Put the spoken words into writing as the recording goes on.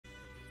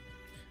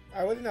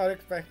I was not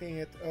expecting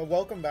it.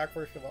 Welcome back,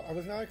 first of all. I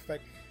was not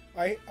expecting.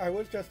 I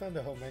was just on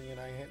the home menu and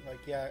I hit like,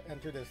 yeah,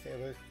 enter this day. I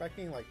was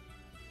expecting like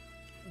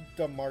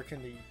the March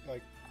and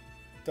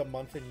the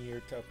month and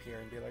year to appear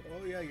and be like,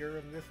 oh yeah, you're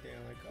on this day.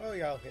 I'm like, oh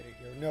yeah, I'll hit it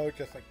here. No, it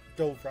just like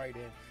dove right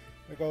in.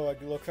 Like, oh,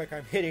 it looks like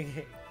I'm hitting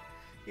it.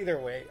 Either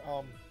way,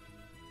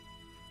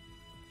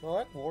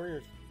 Select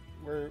Warriors,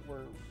 we're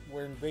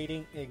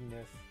invading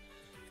Ignis.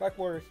 Select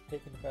Warriors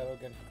taking the battle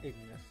against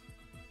Ignis.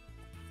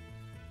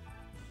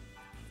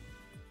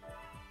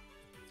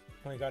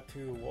 I got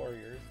 2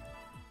 warriors.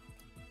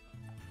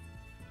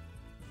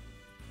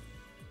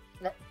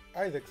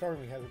 Isaac's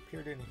army has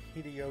appeared in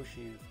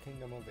Hideyoshi's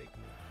Kingdom of Ignis.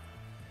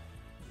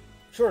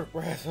 Sure,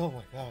 Brass, oh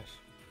my gosh.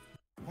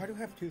 Why do I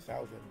have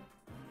 2,000?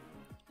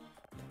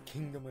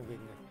 Kingdom of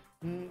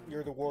Ignis.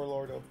 You're the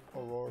warlord of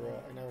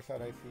Aurora. I never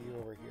thought I'd see you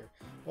over here.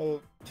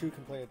 Well, 2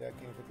 can play at that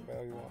game. If it's a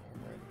battle you want,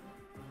 I'm ready.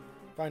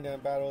 Find out a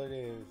battle it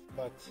is,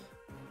 but...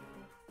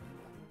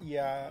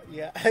 Yeah,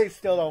 I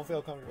still don't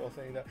feel comfortable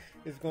saying that.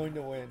 It's going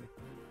to win.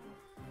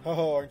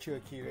 Oh, aren't you a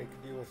cute? I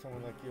could deal with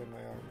someone like you in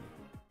my army.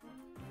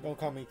 Don't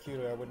call me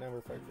cute, I would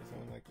never fight for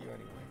someone like you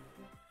anyway.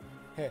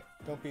 Hey,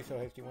 don't be so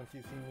hasty. Once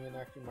you see me in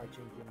action, might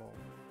change your mind.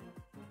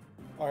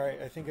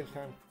 Alright, I think it's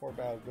time for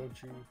battle,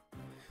 don't you?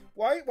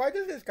 Why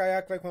does this guy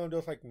act like one of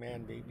those, like,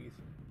 man babies?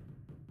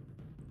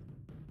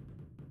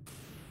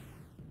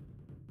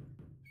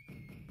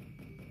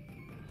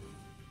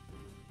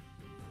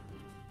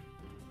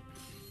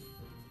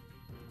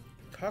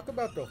 Talk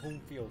about the home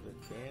field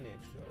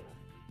advantage, though.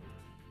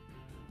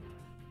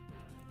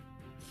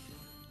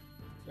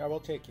 Yeah,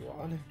 we'll take you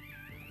on.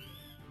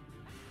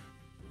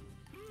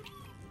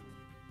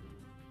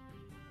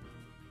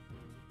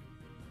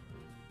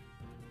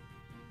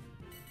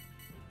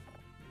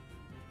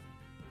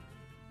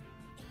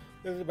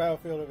 This is the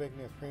battlefield of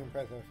Ignis, Supreme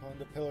Presence. On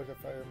the pillars of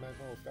fire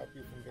magma will stop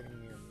you from getting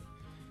near me.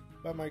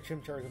 But my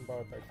chimchar isn't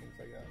bothered by things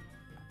like that.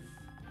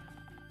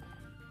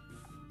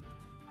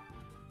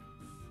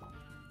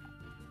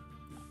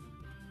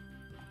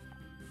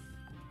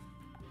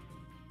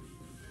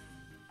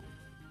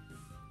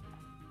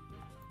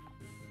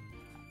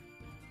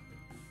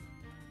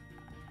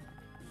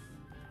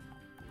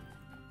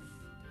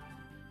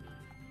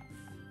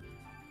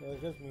 So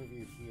let's just move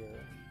you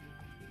here.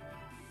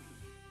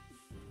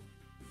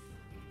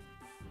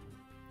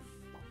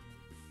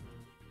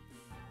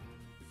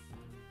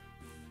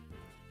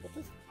 What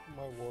does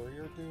my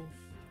warrior do?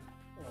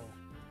 Oh.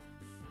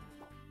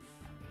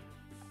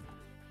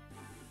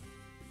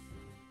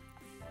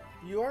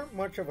 You aren't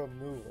much of a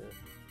mover.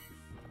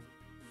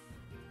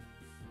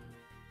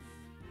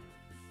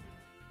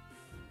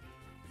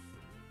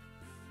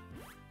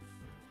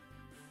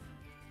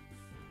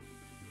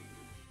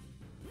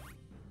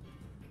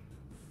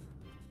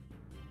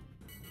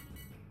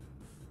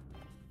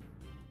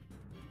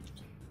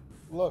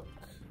 Look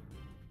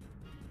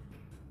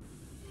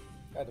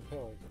at the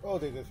pillars. Oh,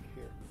 they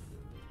disappear.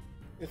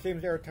 It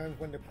seems there are times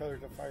when the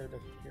pillars of fire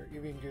disappear.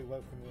 Even good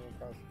love can move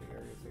across the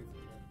area safely.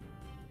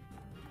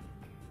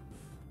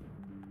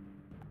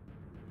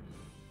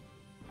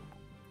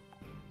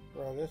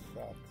 Bro, this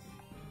sucks.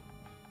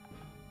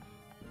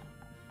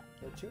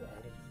 There are 2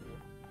 items here.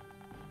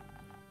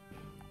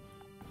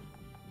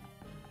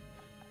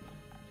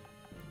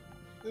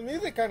 The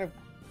music kind of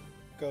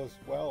goes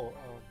well.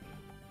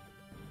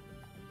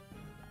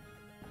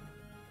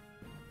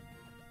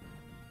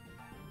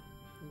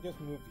 Just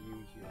move you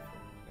here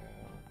for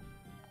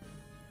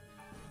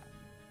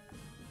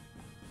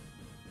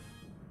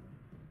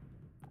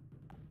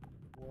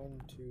now.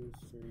 1, 2,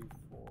 3,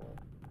 4.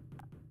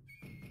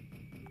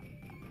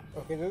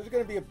 Okay, this is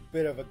going to be a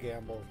bit of a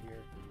gamble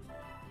here.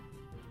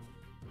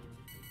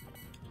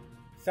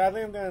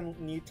 Sadly, I'm going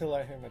to need to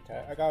let him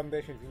attack. I got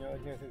ambitions, you know,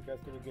 Ignis is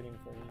just the beginning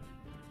for me.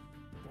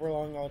 Before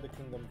long, all the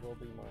kingdoms will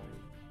be mine.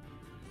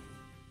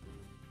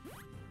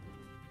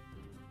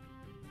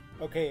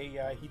 Okay,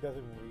 yeah, he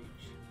doesn't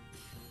reach.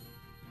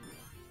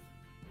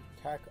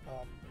 Attack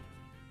up.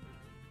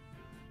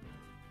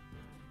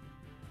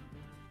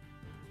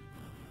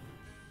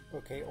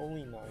 Okay,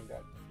 only 9,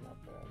 that's not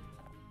bad.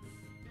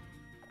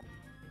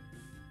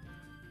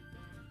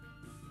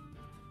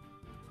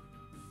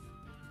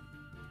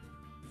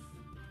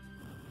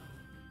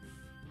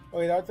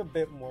 Okay, that's a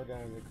bit more than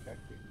I was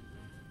expecting.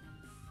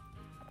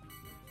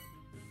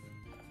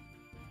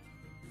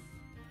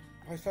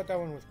 I thought that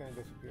one was going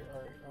to disappear.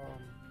 Alright,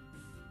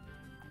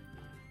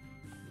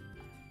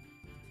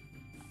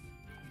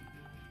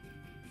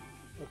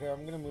 okay,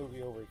 I'm gonna move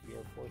you over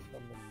here, force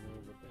them to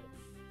move a bit.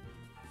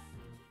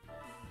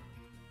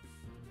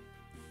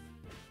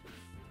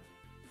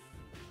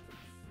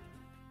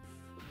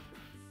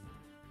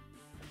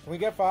 Can we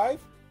get 5?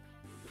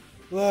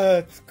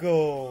 Let's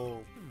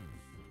go!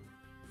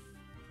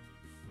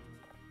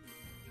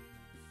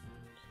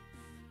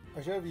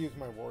 I should have used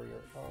my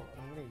warrior. Oh,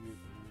 I'm gonna use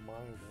my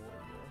warrior.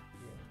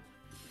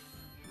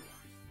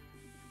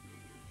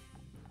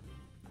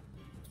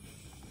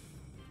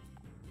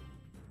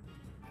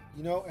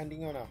 You know,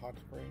 ending on a hot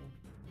spring.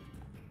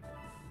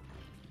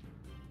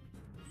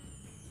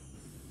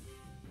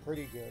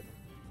 pretty good.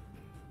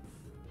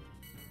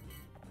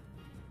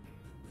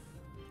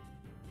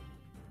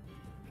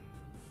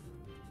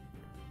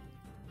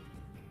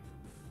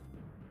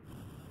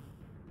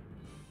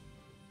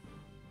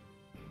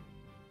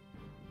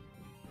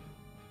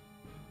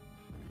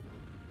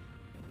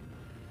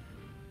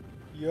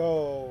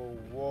 Yo,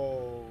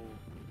 whoa.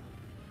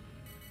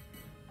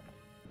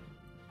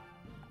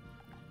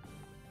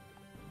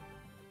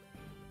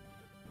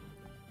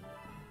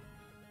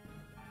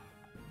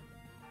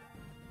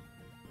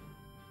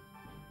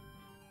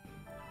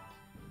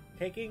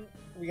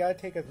 We gotta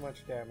take as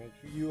much damage.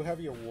 You have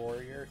your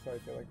warrior, so I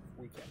feel like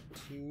we can.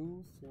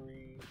 2,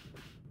 3,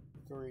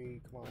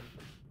 3, come on.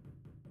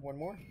 One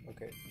more?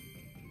 Okay.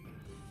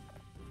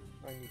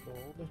 90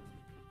 gold.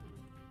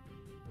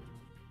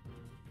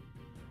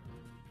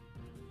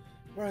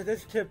 Bro,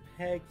 this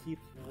peg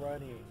keeps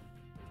running.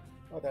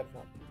 Oh, that's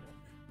not too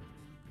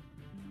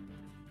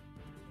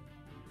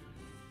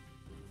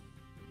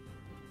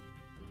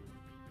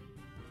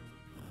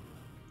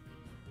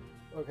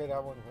much. Okay,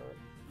 that one hurt.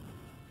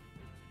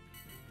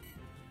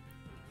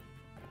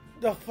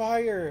 The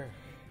fire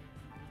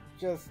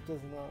just does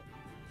not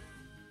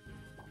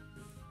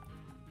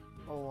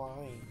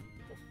align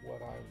with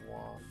what I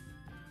want.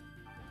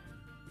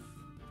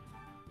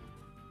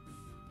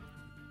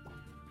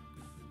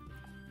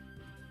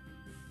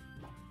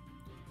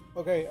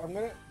 Okay, I'm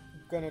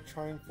gonna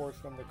try and force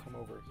them to come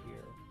over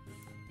here.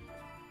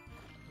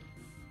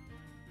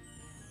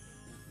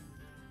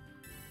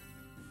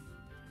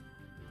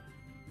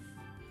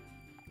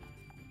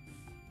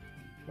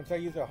 Once I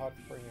use a hot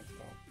spring, it's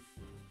gone.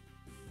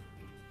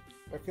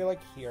 I feel like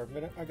here,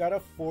 I gotta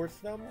force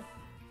them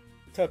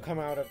to come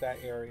out of that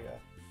area.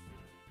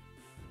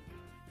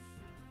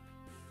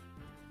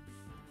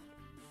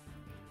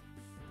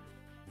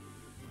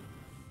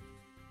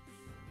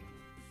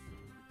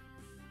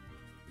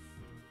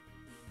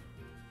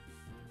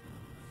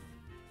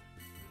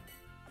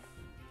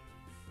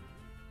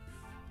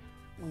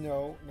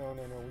 No,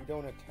 we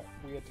don't attack,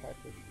 we attack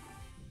with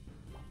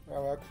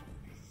Alex.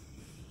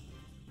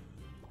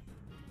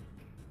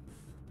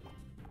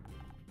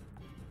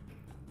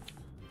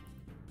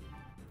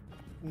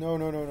 No,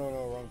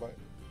 wrong button.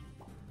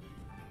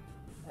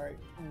 Alright,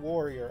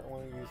 warrior, I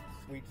want to use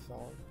Sweet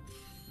Song.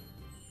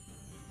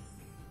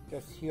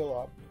 Just heal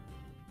up.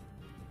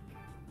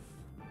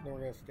 Then we're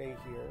going to stay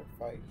here,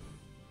 fight.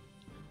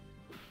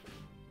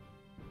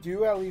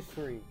 Do at least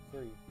 3.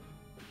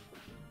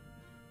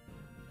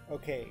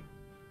 Okay.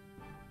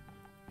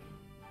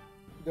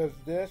 Does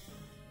this...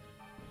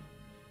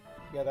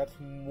 Yeah, that's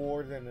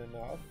more than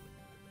enough.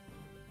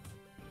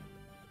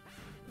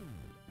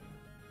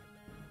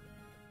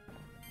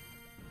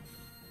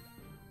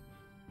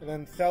 And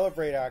then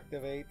Celebrate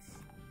activates.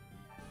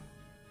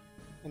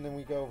 And then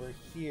we go over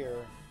here.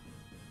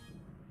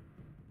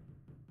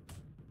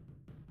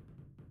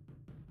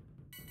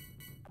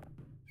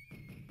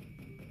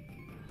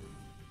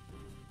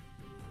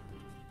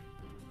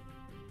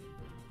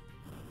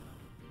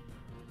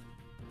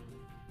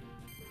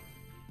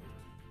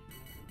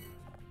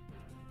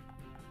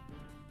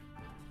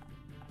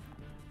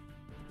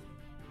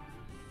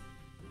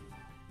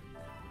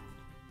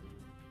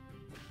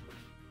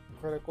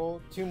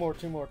 Critical. Two more.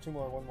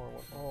 One more.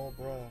 Oh,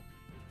 bruh.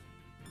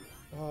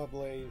 Oh,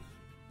 Blaze.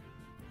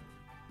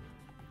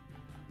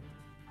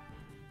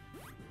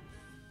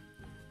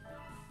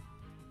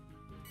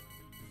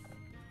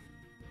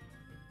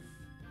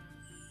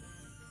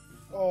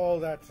 Oh,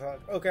 that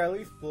sucks. Okay, at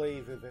least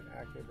Blaze isn't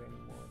active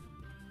anymore.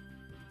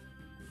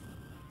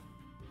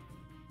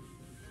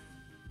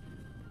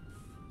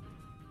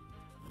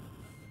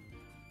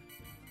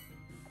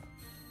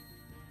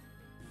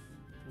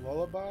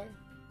 Lullaby?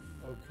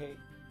 Okay.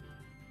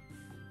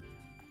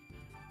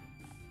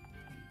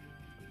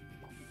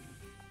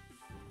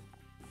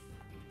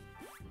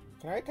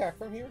 Can I attack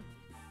from here?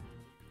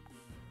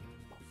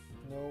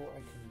 No,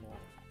 I cannot.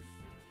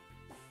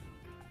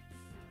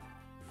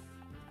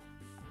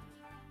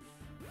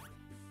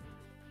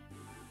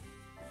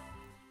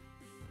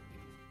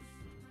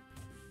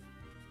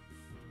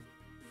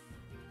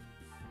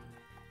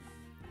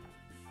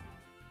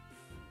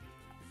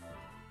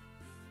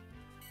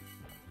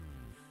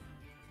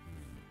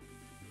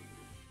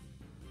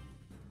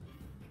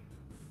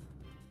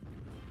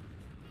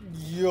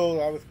 Yo,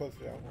 I was close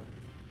to that one.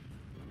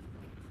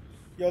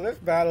 Yo, this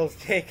battle's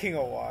taking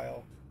a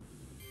while.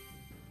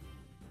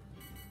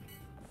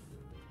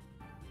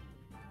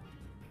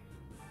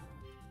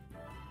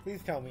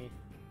 Please tell me.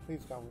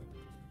 Please tell me.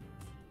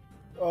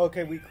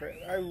 Okay, we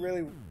crit. I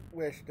really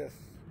wish this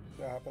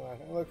would happen last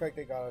time. It looks like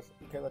they got us.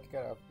 Okay, let's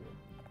get up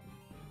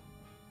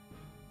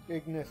here.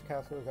 Ignis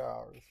Castle is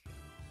ours.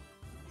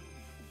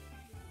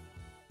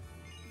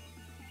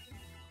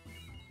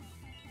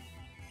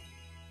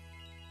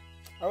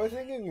 I was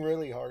thinking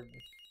really hard.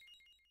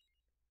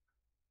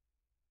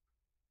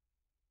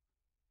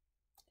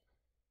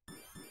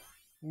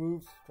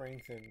 Move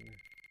strengthen.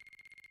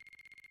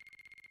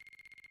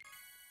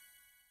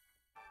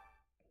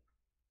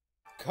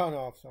 Cut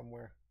off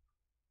somewhere.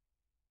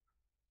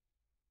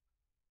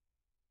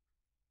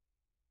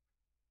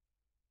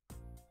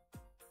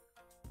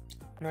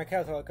 My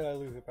castle, how could I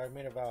lose it? But I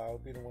made a vow. I'll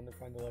be the one to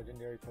find the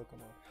legendary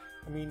Pokemon.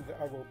 I mean,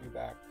 I will be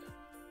back.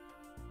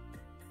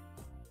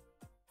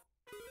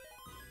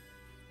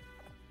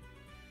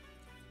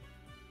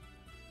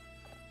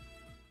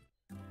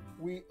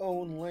 We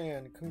own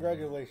land.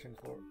 Congratulations,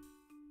 Lord.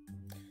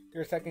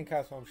 Your second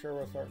castle. I'm sure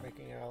we'll start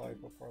making allies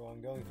before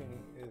long. The only thing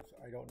is,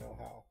 I don't know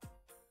how.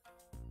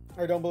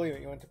 I don't believe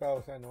it. You went to battle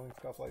with annoying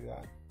stuff like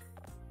that.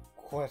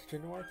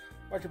 Question mark?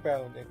 Watch your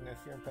battle, Ignis.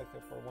 You're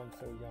impressive for one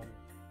so young.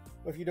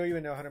 But if you don't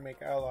even know how to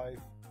make allies,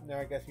 now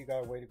I guess you got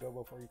a way to go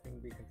before you can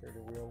be considered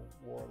a real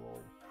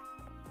warlord.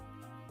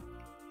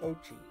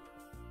 Ochi.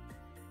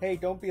 Hey,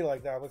 don't be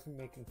like that. I wasn't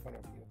making fun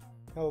of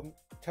you.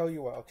 Tell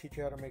you what, I'll teach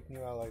you how to make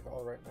new allies.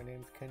 Alright, my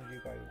name's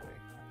Kenji, by the way.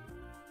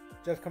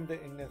 Just come to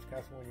Ignis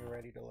Castle when you're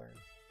ready to learn.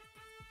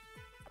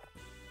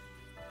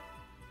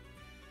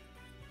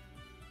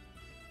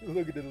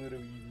 Look at the little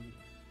Eevee.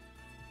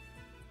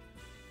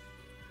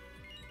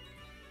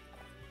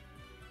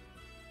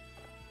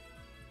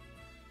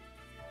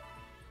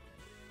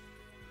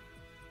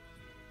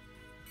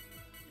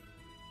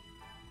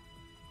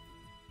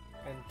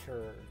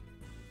 Enter.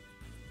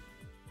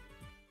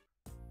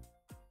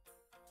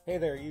 Hey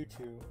there, you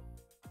two.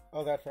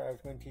 Oh, that's right, I was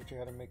going to teach you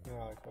how to make new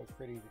allies, but it's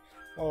pretty easy.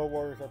 Oh,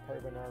 warriors are part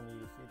of an army,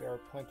 you see. There are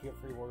plenty of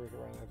free warriors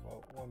around as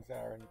well. Ones that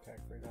are in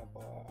attack, for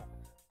example.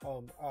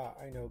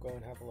 I know, go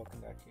and have a look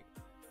in that key.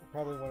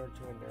 Probably one or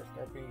two in there.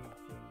 Start being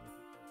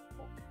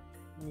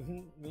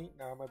me?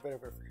 No, I'm a bit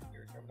of a freak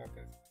here, so I'm not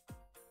as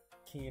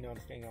keen on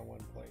staying on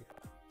one place.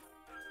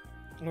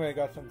 Anyway, I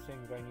got some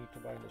things I need to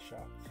buy in the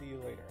shop. See you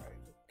later,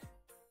 Isaac.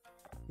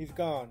 He's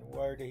gone.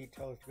 Where did he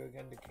tell us to go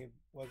again? The kid,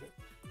 was it?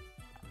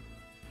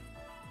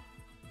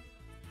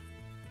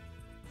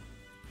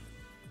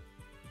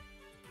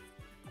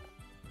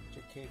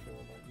 Case I will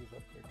not use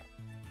upgrade.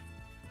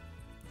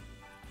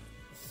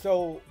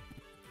 So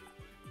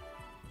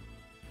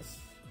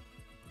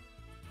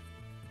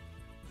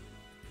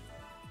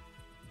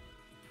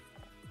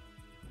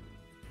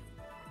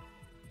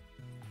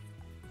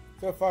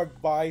if I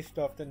buy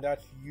stuff, then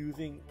that's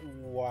using.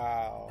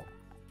 Wow.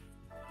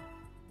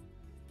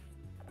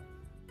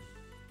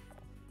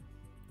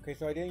 Okay,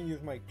 so I didn't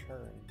use my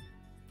turn.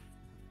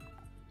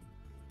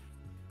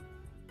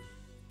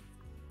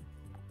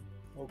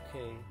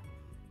 Okay.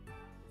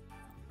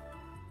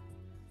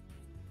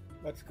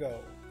 Let's go.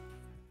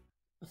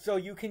 So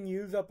you can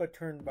use up a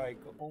turn by...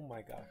 Oh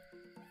my god.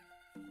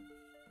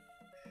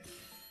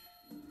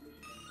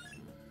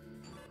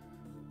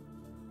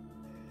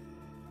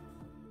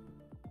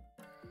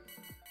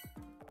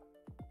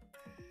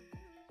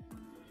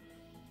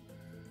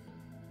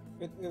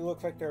 It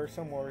looks like there are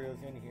some warriors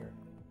in here.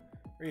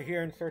 Are you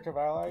here in search of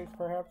allies,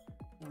 perhaps?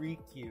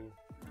 Riku.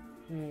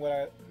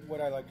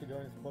 What I like to do,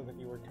 I suppose if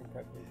you were to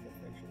impress me,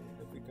 essentially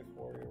defeat this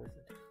warrior.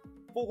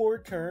 4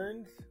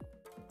 turns?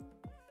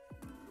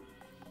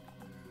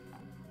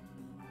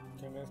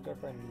 Okay, I'm gonna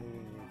start by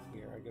moving you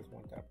here. I just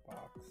want that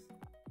box.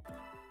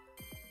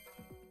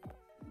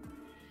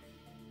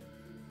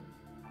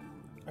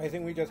 I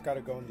think we just gotta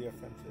go on the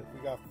offensive.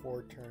 We got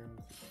 4 turns.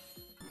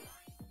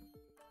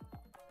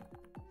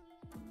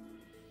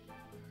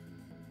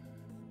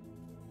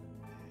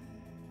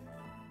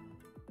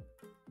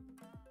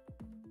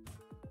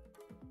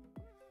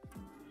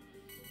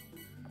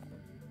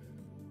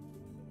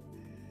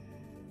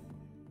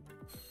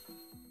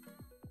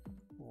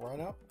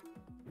 Run up?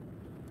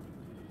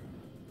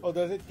 Oh,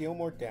 does it deal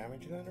more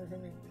damage then or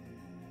something?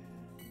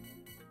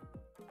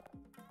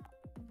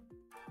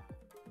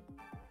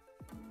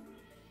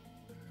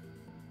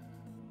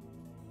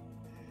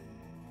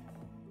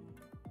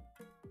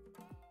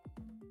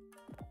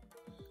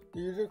 The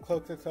user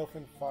cloaks itself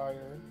in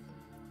fire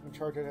and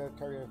charges at a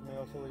target may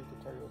also lead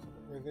the target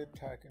with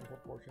attack in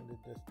proportion to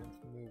distance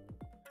moved.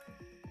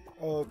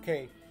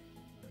 Okay.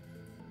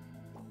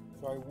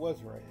 So I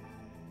was right.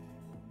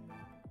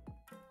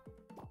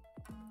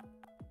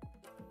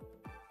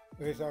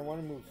 Okay, so I want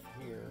to move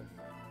here.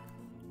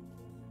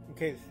 In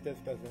case this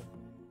doesn't...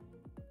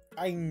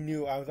 I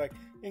knew, I was like,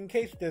 in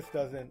case this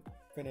doesn't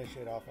finish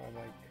it off, I'm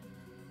like...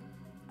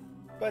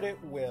 But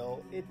it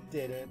will. It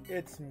didn't.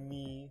 It's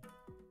me.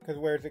 Because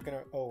where is it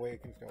gonna... Oh, wait,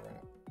 it can still run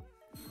up.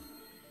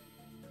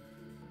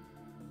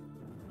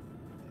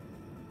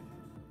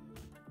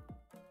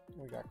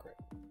 We got crit.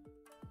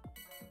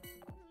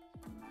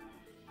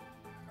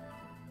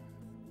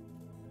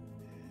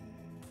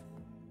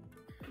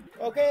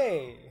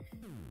 Okay!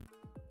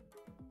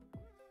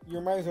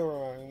 Your mind's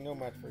overwhelming, no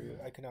match for you.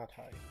 I cannot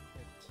hide it.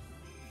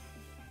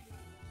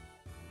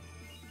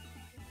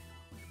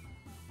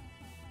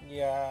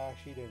 Yeah,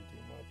 she didn't do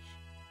much.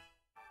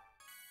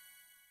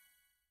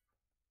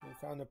 We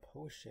found a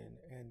potion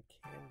and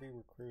can be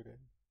recruited.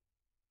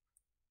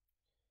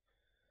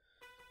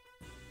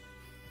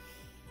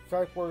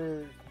 Strike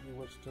warriors you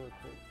wish to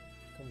recruit.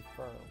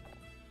 Confirm.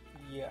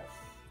 Yes.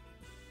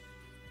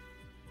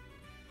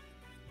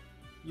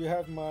 You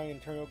have my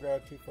internal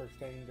gratitude for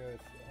extending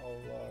this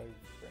alive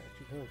branch.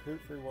 You can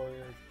recruit 3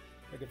 warriors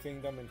by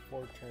defeating them in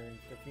 4 turns,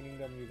 defeating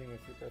them using a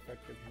super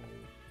effective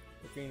move.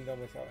 the kingdom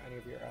without any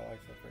of your allies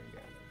suffering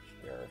damage.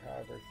 There are,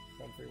 however,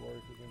 some free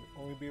warriors who can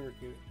only be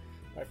recruited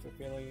by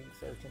fulfilling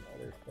certain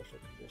other special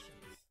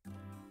conditions.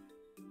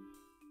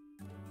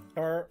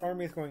 Our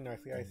army is going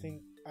nicely.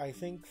 I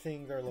think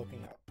things are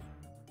looking up.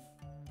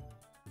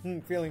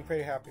 Feeling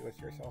pretty happy with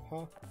yourself,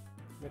 huh?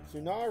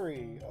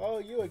 Mitsunari! Oh,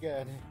 you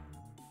again!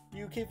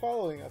 You keep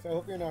following us. I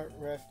hope you're not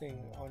resting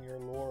on your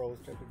laurels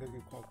just because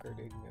you conquered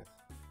Ignis.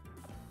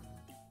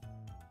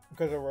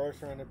 Because Aurora is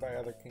surrounded by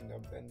other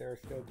kingdoms, and there's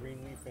still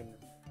Greenleaf and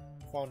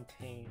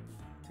Fontaine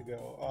to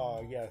go.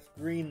 Oh, yes,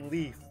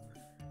 Greenleaf!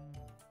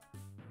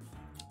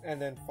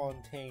 And then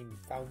Fontaine,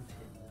 Fountain.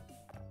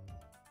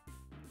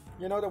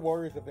 You know the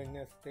warriors of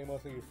Ignis, they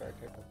mostly use fire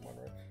type Pokemon,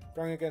 right?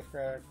 Strong against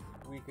grass,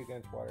 weak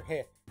against water.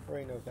 Hey,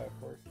 everybody knows that,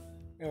 of course.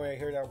 Anyway, I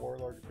hear that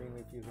Warlord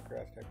Greenleaf uses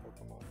grass type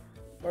Pokemon.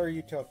 What are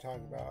you two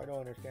talking about? I don't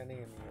understand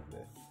any of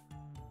this.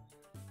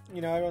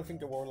 You know, I don't think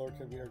the Warlords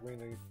of either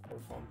Greenleaf or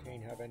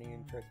Fontaine have any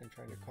interest in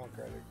trying to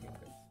conquer other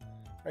kingdoms.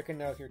 I reckon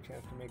now's your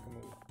chance to make a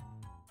move.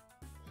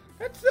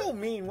 That's so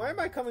mean! Why am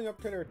I coming up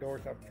to their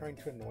doorstep trying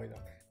to annoy them?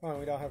 Come on,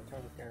 we don't have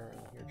time to stand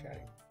around here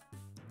chatting.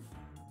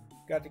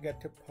 Got to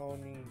get to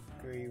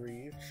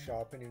Ponygiri's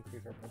shop and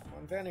increase our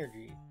Pokemon's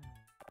energy.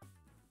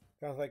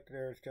 Sounds like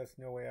there's just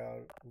no way out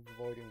of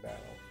avoiding battle.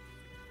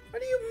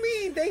 What do you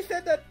mean? They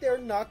said that they're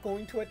not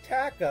going to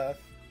attack us.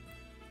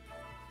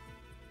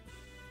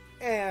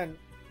 And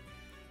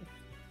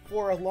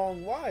for a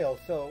long while,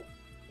 so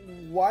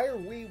why are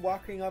we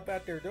walking up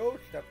at their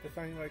doorstep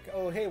deciding like,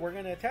 oh hey, we're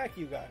going to attack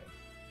you guys?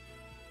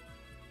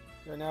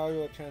 You're now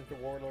able to challenge the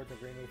Warlords of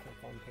Greenleaf and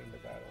Fontaine to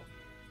battle.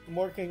 The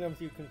more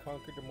kingdoms you can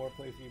conquer, the more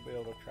places you'll be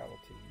able to travel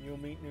to. You'll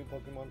meet new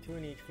Pokemon too,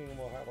 and each kingdom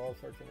will have all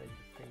sorts of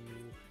interesting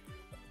new...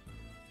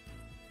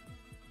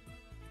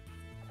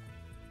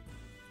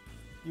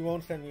 You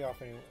won't send me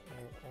off anywhere.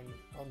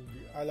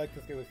 I like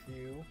to stay with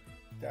you.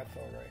 That's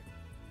alright.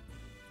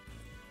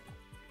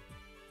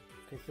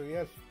 Okay, so he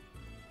has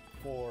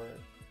 4.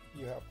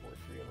 You have 4,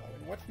 3,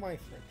 11. What's my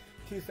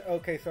strength? 2.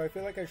 Okay, so I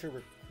feel like I should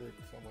recruit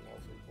someone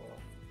else as well.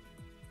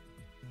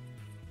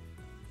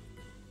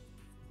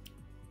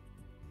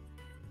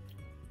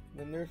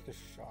 Then there's the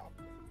shop.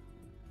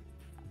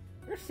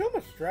 There's so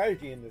much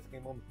strategy in this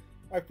game.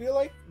 I feel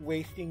like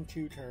wasting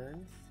 2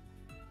 turns.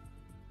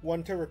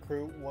 1 to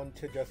recruit, 1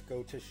 to just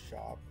go to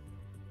shop.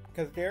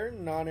 Because they're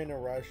not in a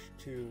rush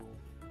to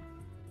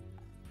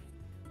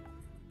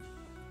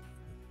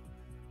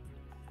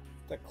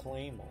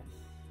claim us.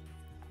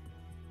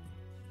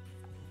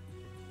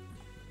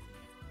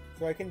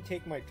 So I can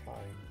take my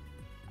time.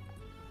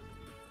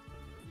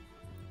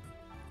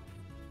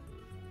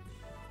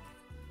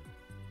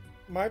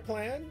 My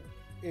plan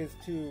is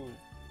to...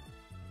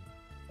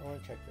 I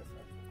want to check this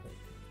out real quick.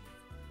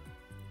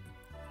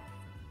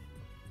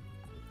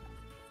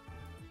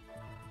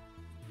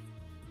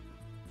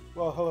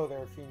 Well, hello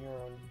there, Senior.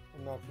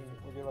 I'm not Senior.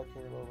 Would you like to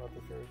hear a little about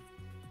the series?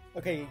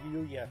 Okay,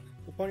 yeah.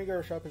 The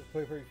Ponygiri shop is a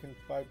place where you can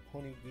buy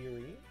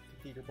Ponygiri to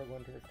feed your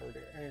Pokemon to restore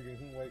their energy.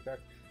 Like back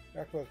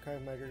was kind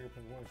of measure your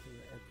Pokemon.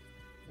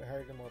 The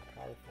higher the more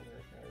powerful there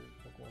is. Every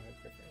Pokemon has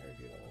different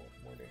energy levels.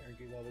 More the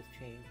energy levels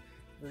change.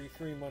 Every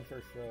 3 months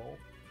or so.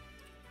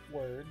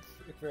 Words.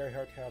 It's very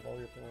hard to have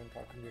all your Pokemon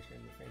talk condition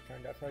at the same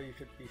time. That's why you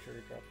should be sure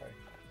to drop by.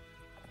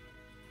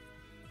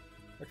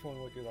 Which one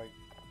would you like?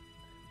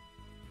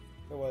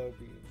 So what would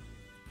be?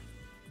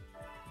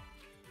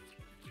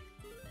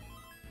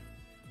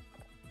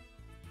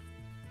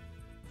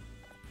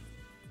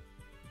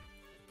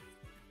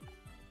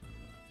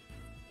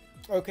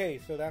 Okay,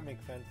 so that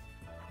makes sense.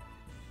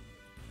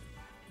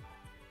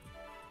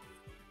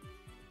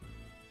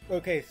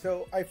 Okay,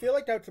 so I feel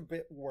like that's a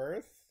bit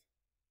worse.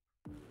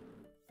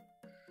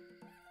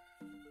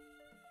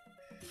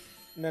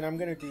 And then I'm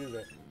gonna do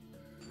this.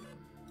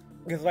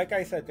 Because like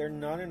I said, they're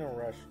not in a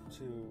rush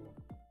to...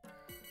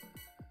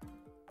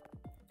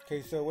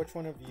 Okay, so which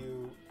one of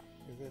you...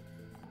 Is it...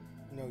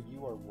 No,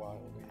 you are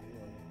wild.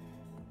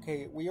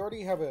 Okay, we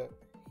already have a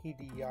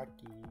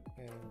Hideaki,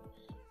 and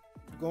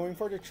going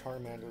for the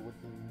Charmander would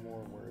be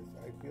more worth.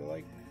 I feel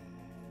like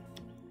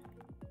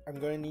I'm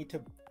going to need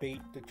to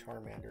bait the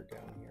Charmander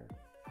down here.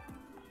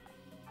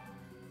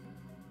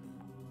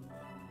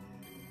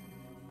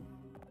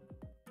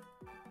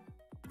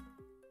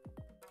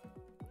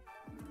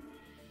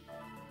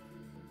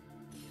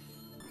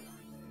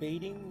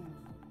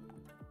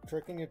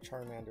 Tricking a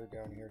Charmander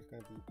down here is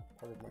going to be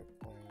part of my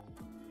plan.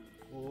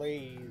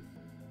 Blaze.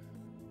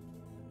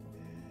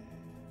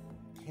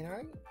 Can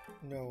I?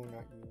 No,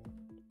 not you.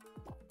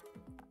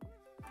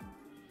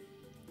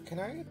 Can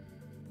I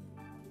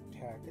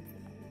attack it?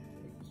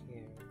 I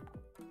can.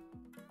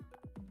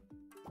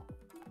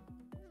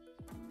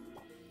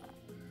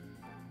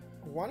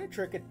 I want to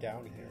trick it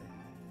down here.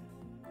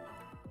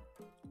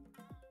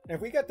 And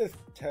if we got this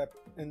Tep,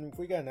 and if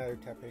we got another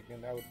Tep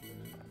again, that would be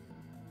neat.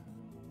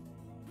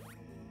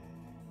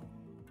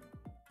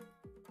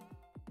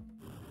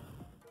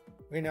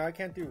 Okay, now I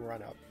can't do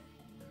run up.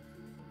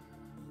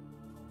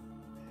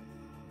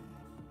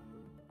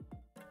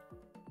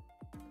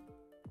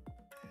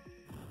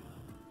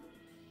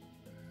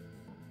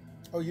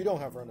 Oh, you don't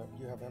have run up.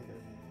 You have Ember.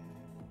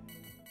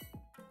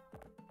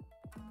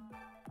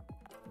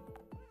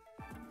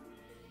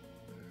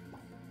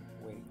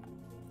 Wait.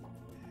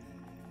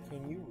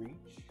 Can you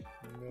reach?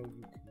 No,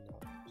 you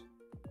cannot.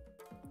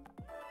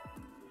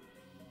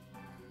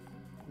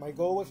 My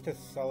goal was to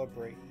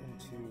celebrate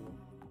into...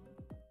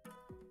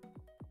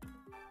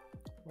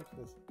 What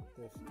does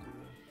this do?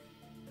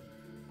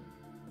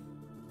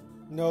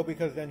 No,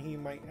 because then he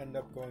might end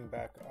up going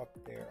back up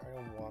there. I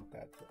don't want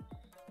that.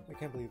 I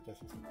can't believe this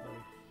is a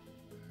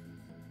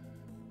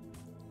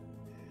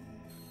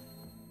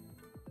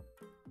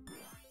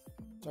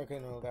play. Okay,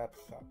 no, that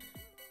sucks.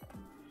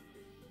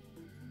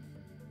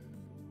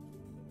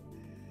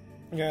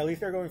 Yeah, at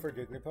least they're going for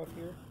Jigglypuff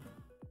here.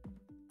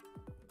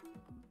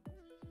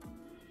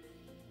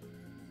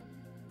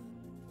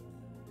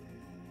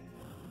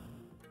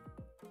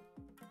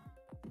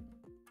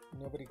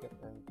 Nobody get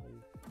burned,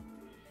 please.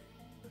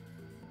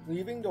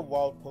 Leaving the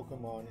wild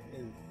Pokemon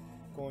is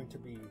going to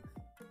be...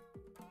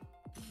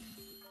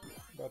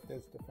 Got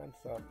this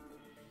defense up.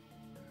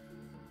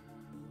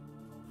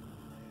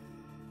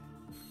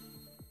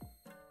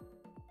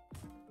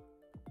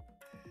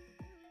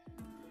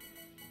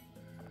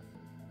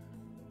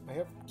 I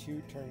have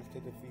 2 turns to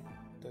defeat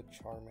the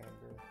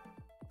Charmander.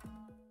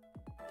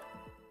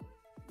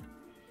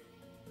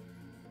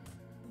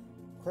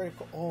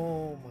 Critical.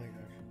 Oh my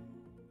gosh.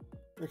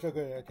 You're so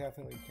good, I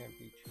definitely can't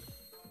beat you.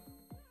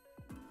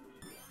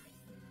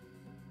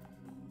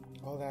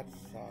 Oh, that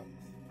sucks.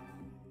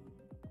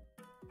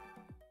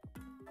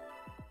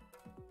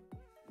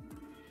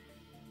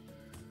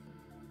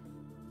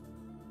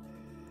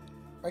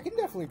 I can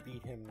definitely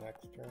beat him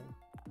next turn.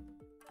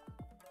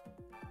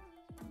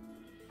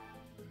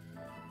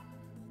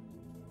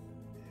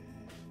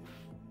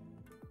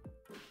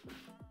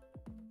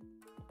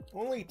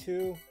 Only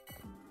 2.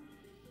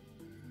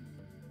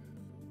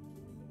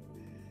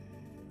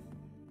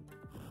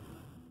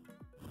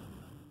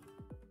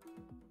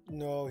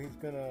 No, he's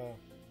gonna...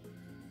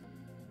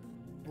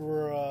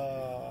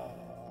 Bruh.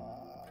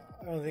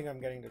 I don't think I'm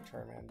getting the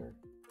Charmander.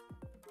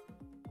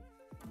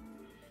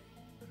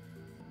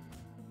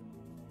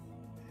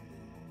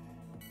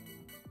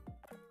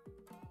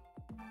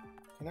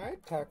 Can I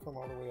attack from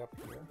all the way up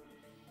here?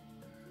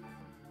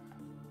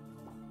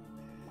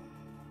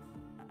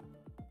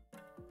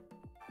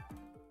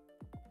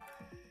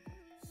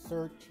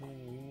 $13,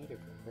 we need a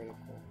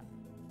critical.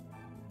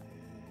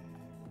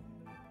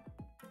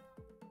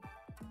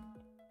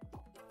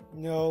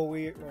 No,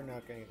 we're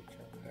not getting the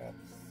turn. That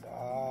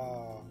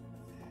sucks.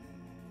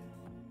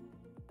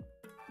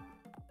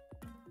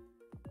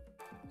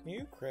 Can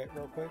you crit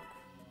real quick?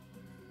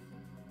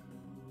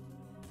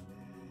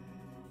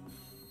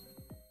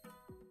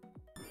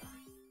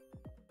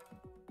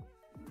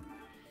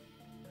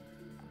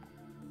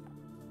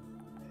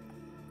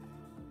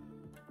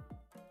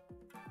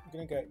 I'm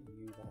gonna get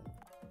you then.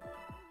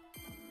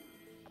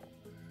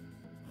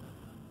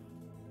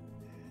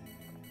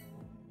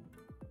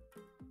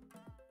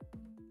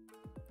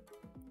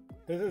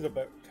 This is a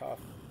bit tough.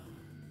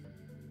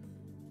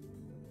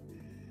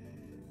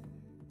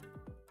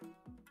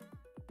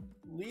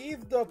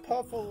 Leave the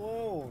puff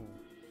alone.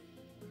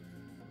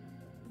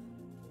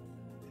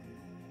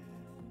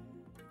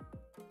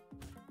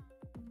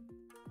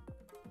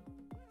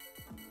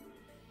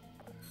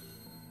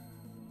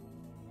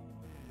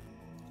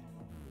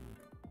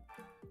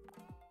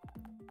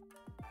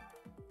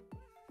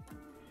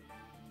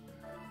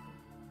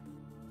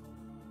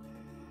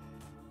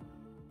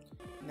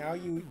 Now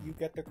you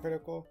get the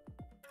critical.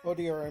 Oh,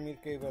 the armies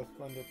gave us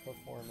splendid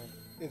performance.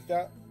 Is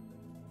that...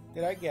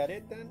 Did I get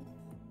it then?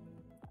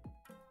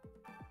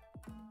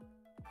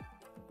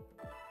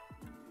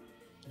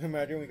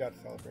 Imagine we got to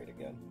celebrate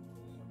again.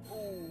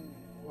 Oh,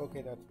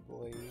 okay, that's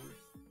Blaze.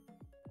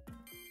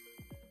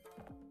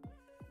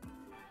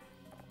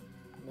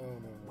 No.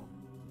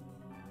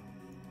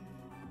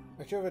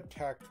 I should have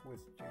attacked with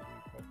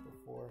Jigglypuff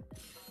before.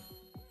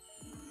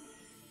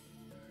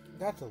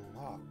 That's a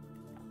lot.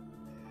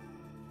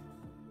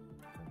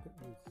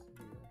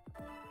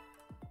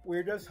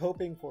 We're just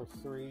hoping for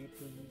 3,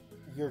 please.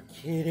 You're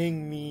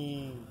kidding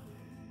me.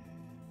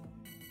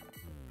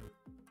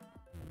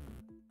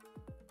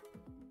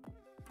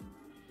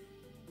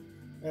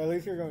 At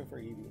least you're going for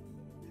Eevee.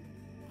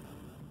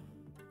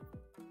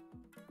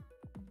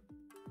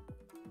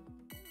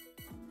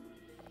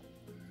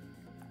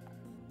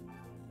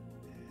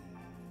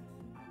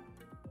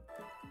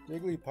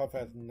 Jigglypuff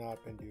has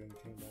not been doing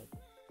too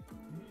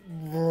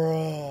much.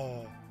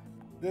 Bruh.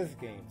 This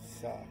game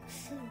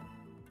sucks.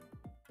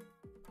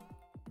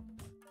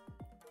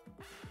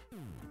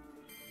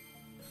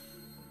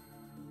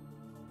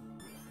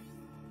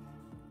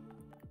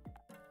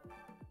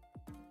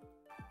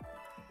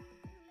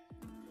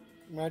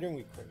 Imagine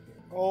we quit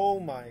here. Oh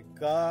my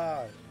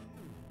gosh.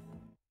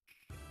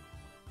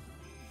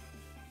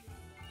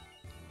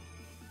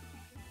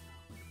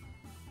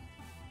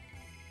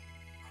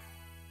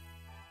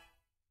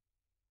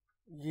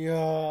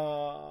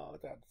 Yeah,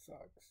 that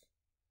sucks.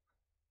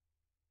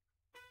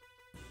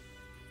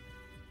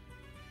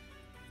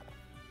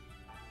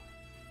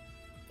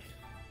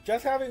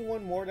 Just having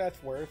one more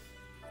that's worth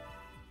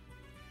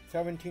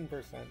 17%,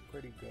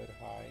 pretty good,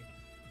 high.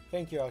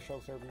 Thank you, I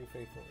shall serve you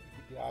faithfully.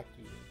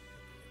 Hideaki.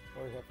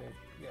 Or is that thing?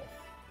 Yes.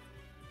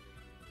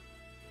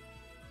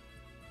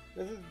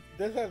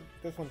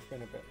 This one's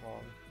been a bit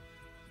long.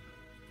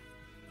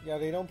 Yeah,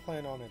 they don't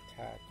plan on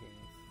attacking.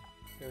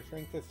 Their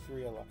strength is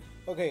 3 a lot.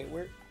 Okay,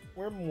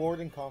 we're more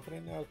than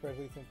confident now,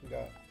 especially since we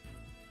got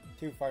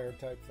 2 fire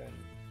types and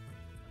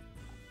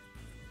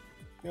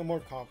feel more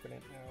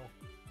confident now.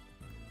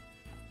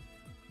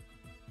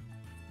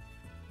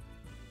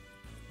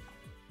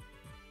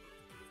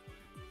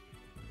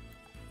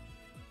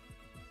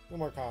 Feel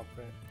more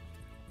confident.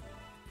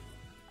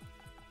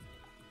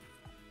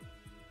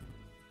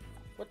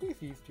 What do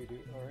these two do?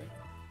 Alright.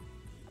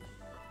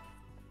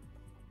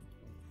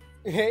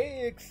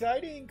 Hey,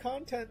 exciting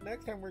content!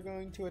 Next time we're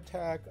going to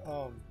attack,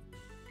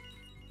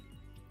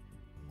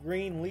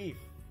 Green Leaf.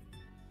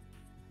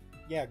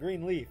 Yeah,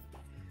 Green Leaf.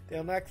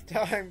 Till next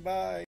time, bye!